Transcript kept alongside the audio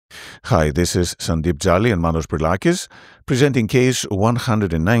Hi, this is Sandeep Jali and Manos Prilakis presenting case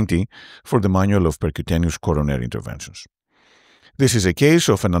 190 for the Manual of Percutaneous Coronary Interventions. This is a case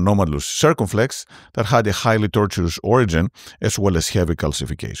of an anomalous circumflex that had a highly tortuous origin as well as heavy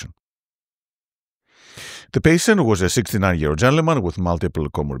calcification. The patient was a 69-year-old gentleman with multiple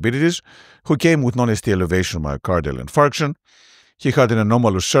comorbidities who came with non-ST elevation myocardial infarction. He had an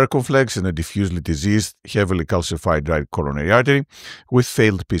anomalous circumflex and a diffusely diseased, heavily calcified right coronary artery with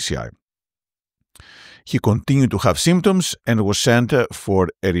failed PCI. He continued to have symptoms and was sent for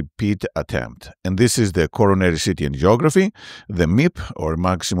a repeat attempt. And this is the coronary CT angiography, the MIP, or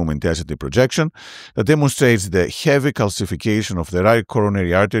maximum intensity projection, that demonstrates the heavy calcification of the right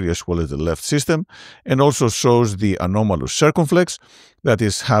coronary artery as well as the left system, and also shows the anomalous circumflex that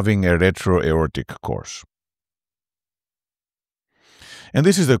is having a retroaortic course. And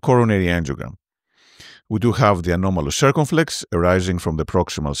this is the coronary angiogram. We do have the anomalous circumflex arising from the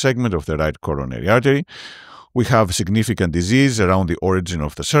proximal segment of the right coronary artery. We have significant disease around the origin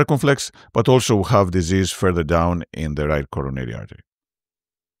of the circumflex, but also we have disease further down in the right coronary artery.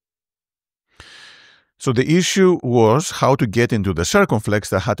 So the issue was how to get into the circumflex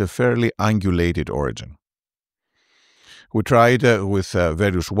that had a fairly angulated origin. We tried with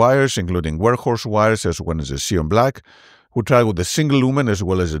various wires, including workhorse wires as well as a Sion black. We tried with a single lumen as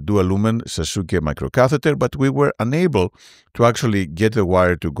well as a dual lumen Sasuke microcatheter, but we were unable to actually get the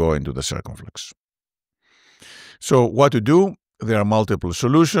wire to go into the circumflex. So what to do? There are multiple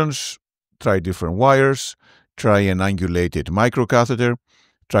solutions. Try different wires, try an angulated microcatheter,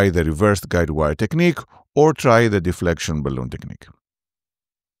 try the reversed guidewire technique, or try the deflection balloon technique.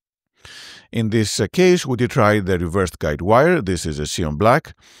 In this case, we did try the reversed guidewire. This is a Sion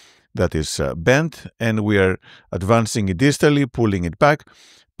black that is bent, and we are advancing it distally, pulling it back,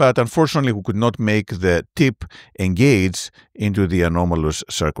 but unfortunately we could not make the tip engage into the anomalous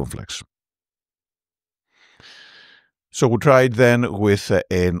circumflex. So we tried then with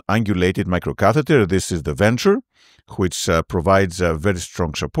an angulated microcatheter. This is the Venture, which provides very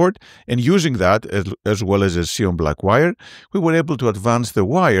strong support, and using that as well as a Sion black wire, we were able to advance the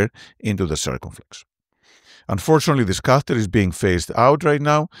wire into the circumflex. Unfortunately, this catheter is being phased out right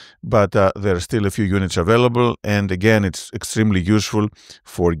now, but there are still a few units available, and again, it's extremely useful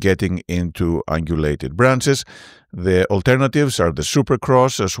for getting into angulated branches. The alternatives are the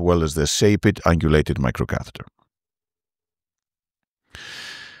Supercross as well as the Sapphire angulated microcatheter.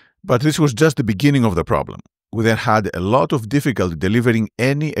 But this was just the beginning of the problem. We then had a lot of difficulty delivering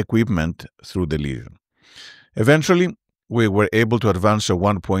any equipment through the lesion. Eventually, we were able to advance a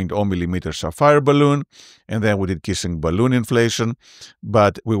 1.0 millimeter Sapphire balloon, and then we did kissing balloon inflation,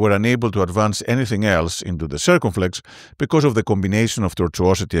 but we were unable to advance anything else into the circumflex because of the combination of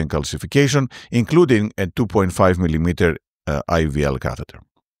tortuosity and calcification, including a 2.5 millimeter IVL catheter.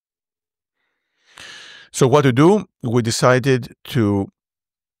 So what to do? We decided to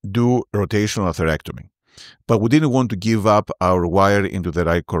do rotational atherectomy. But we didn't want to give up our wire into the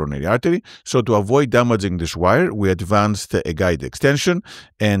right coronary artery, so to avoid damaging this wire, we advanced a guide extension,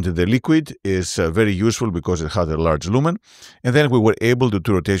 and the liquid is very useful because it had a large lumen. And then we were able to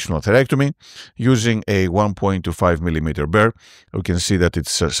do rotational atherectomy using a 1.25 millimeter burr. We can see that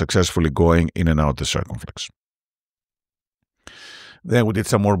it's successfully going in and out the circumflex. Then we did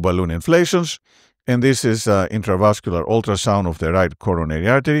some more balloon inflations, and this is intravascular ultrasound of the right coronary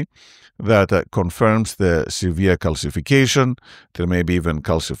artery that confirms the severe calcification. There may be even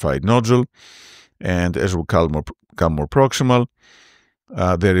calcified nodule. And as we come more proximal,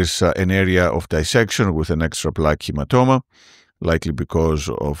 there is an area of dissection with an extra plaque hematoma, likely because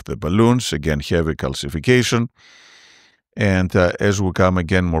of the balloons, again, heavy calcification. And as we come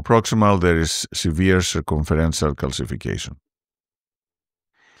again more proximal, there is severe circumferential calcification.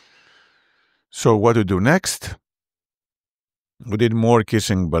 So what to do next? We did more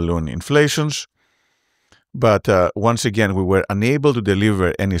kissing balloon inflations, but once again, we were unable to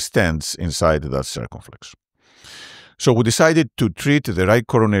deliver any stents inside that circumflex. So we decided to treat the right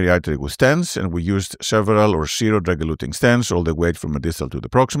coronary artery with stents, and we used several Orsiro drug-eluting stents all the way from the distal to the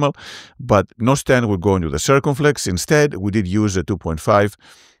proximal, but no stent would go into the circumflex. Instead, we did use a 2.5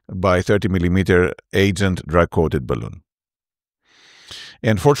 by 30 millimeter Agent drug-coated balloon.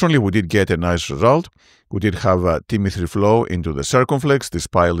 And fortunately, we did get a nice result. We did have a TIMI3 flow into the circumflex,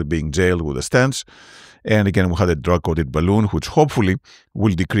 despite it being jailed with the stents. And again, we had a drug-coated balloon, which hopefully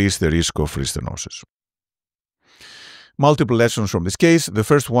will decrease the risk of free stenosis. Multiple lessons from this case. The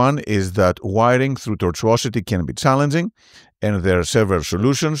first one is that wiring through tortuosity can be challenging, and there are several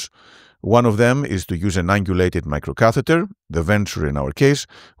solutions. One of them is to use an angulated microcatheter, the Venture in our case,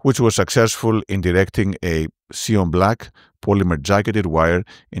 which was successful in directing a Sion black polymer jacketed wire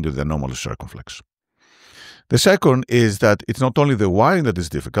into the anomalous circumflex. The second is that it's not only the wiring that is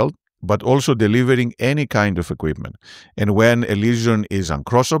difficult, but also delivering any kind of equipment. And when a lesion is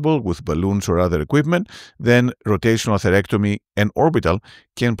uncrossable with balloons or other equipment, then rotational atherectomy and orbital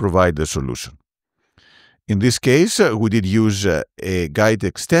can provide the solution. In this case, we did use a guide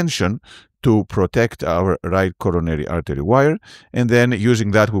extension to protect our right coronary artery wire, and then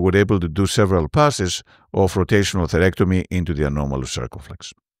using that we were able to do several passes of rotational atherectomy into the anomalous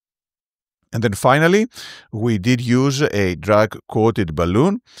circumflex. And then finally, we did use a drug-coated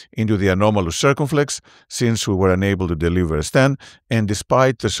balloon into the anomalous circumflex since we were unable to deliver a stent, and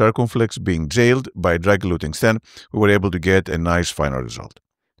despite the circumflex being jailed by a drug-eluting stent, we were able to get a nice final result.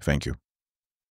 Thank you.